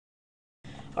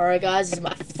Alright guys, this is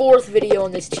my 4th video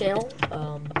on this channel.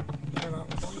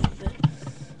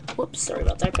 Whoops, sorry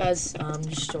about that guys. I'm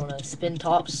just doing a spin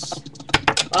tops.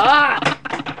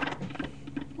 Ah!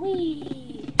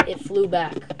 Whee! It flew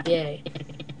back. Yay.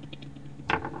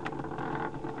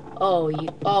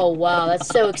 Oh wow, that's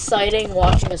so exciting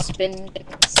watching a spin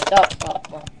stuff. Oh,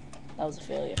 well, that was a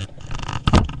failure.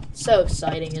 So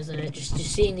exciting, isn't it? Just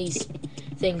seeing these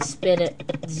things spin at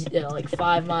like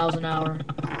 5 miles an hour.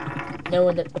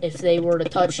 Knowing that if they were to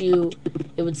touch you,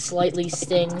 it would slightly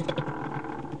sting.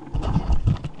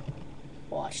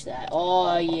 Watch that.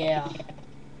 Oh, yeah.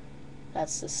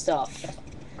 That's the stuff.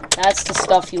 That's the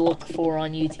stuff you look for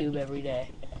on YouTube every day.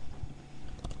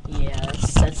 Yeah,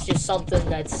 that's just something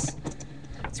that's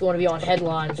going to be on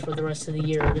headlines for the rest of the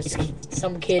year.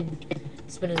 Some kid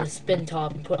spinning a spin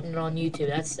top and putting it on YouTube.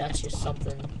 That's just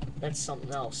something. That's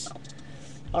something else.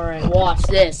 Alright, watch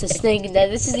this. This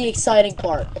is the exciting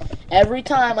part. Every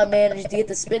time I manage to get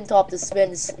the spin top to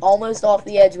spin, it's almost off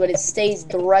the edge, but it stays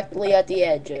directly at the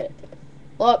edge of it.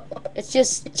 Look, it's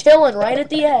just chilling right at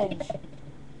the edge.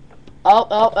 Up,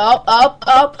 up, up, up,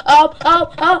 up, up,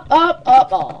 up, up, up,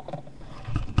 up. Oh.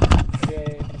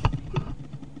 Okay.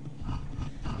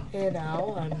 And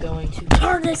now I'm going to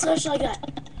turn this just like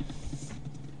that.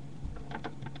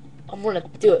 I'm gonna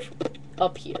do it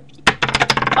up here.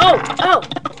 Oh, oh,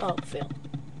 oh, fail.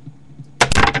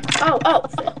 Oh,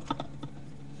 fail.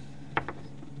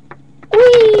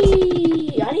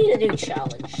 Whee! I need a new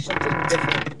challenge, something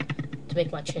different to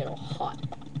make my channel hot.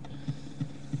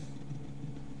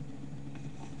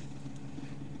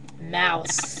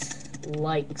 Mouse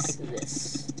likes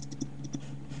this.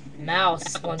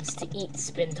 Mouse wants to eat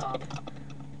spin top.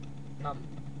 Num,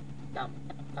 num,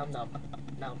 num, num,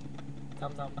 num,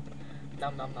 num, num,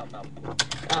 num, num, num, num.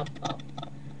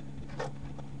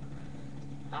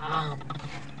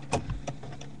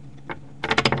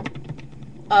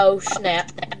 Oh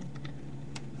snap.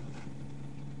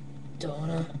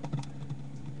 Donut.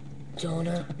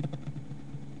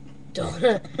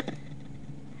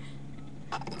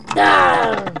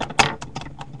 Ah!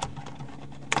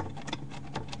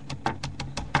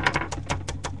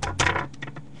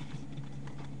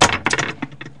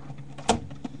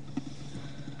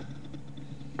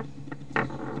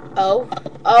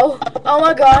 Oh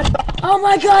my god. Oh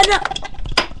my god, no!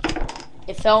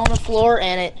 It fell on the floor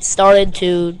and it started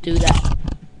to do that.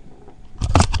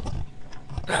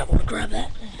 I want to grab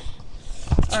that.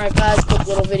 Alright guys, quick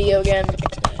little video again.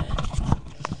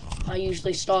 I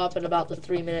usually stop at about the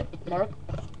 3-minute mark.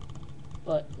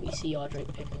 But we see Audrey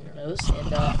picking her nose.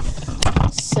 And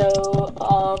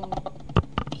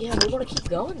yeah, we're gonna keep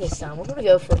going this time. We're gonna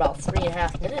go for about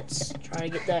 3.5 minutes. Try to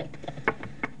get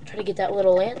that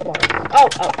little landmark. Oh,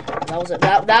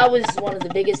 that was one of the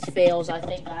biggest fails I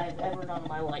think I've ever done in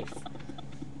my life.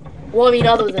 Well, I mean,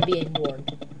 other than being born.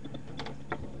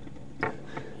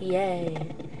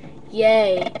 Yay.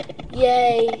 Yay.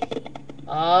 Yay.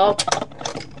 Oh.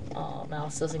 Oh,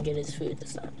 Mouse doesn't get his food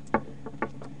this time.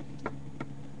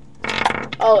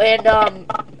 Oh, and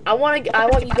I want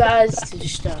you guys to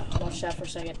just watch that for a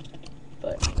second.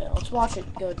 But let's watch it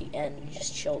go at the end and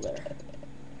just chill there.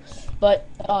 But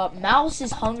Mouse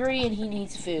is hungry and he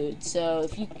needs food. So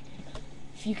if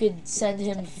you could send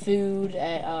him food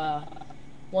at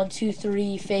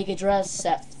 123 fake address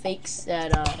at fakes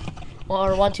at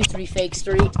or 123 fake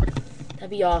street, that'd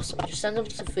be awesome. Just send him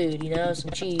some food, some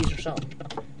cheese or something.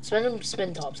 Send him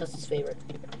spin tops. That's his favorite.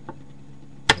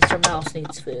 Mr. Mouse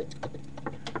needs food.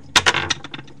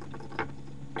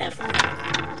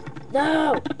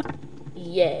 No!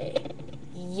 Yay.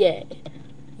 Yay.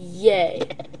 Yay.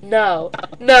 No.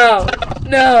 No.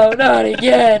 No, not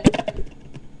again.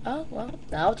 Oh, well,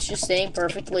 now it's just staying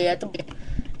perfectly at the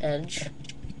edge.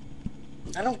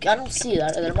 I don't see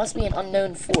that. There must be an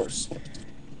unknown force.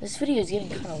 This video is getting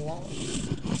kind of long.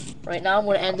 Right now I'm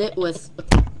going to end it with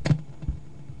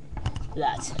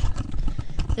that.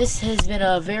 This has been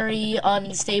a very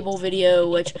unstable video,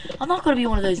 which I'm not going to be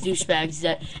one of those douchebags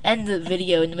that end the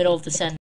video in the middle of the sentence.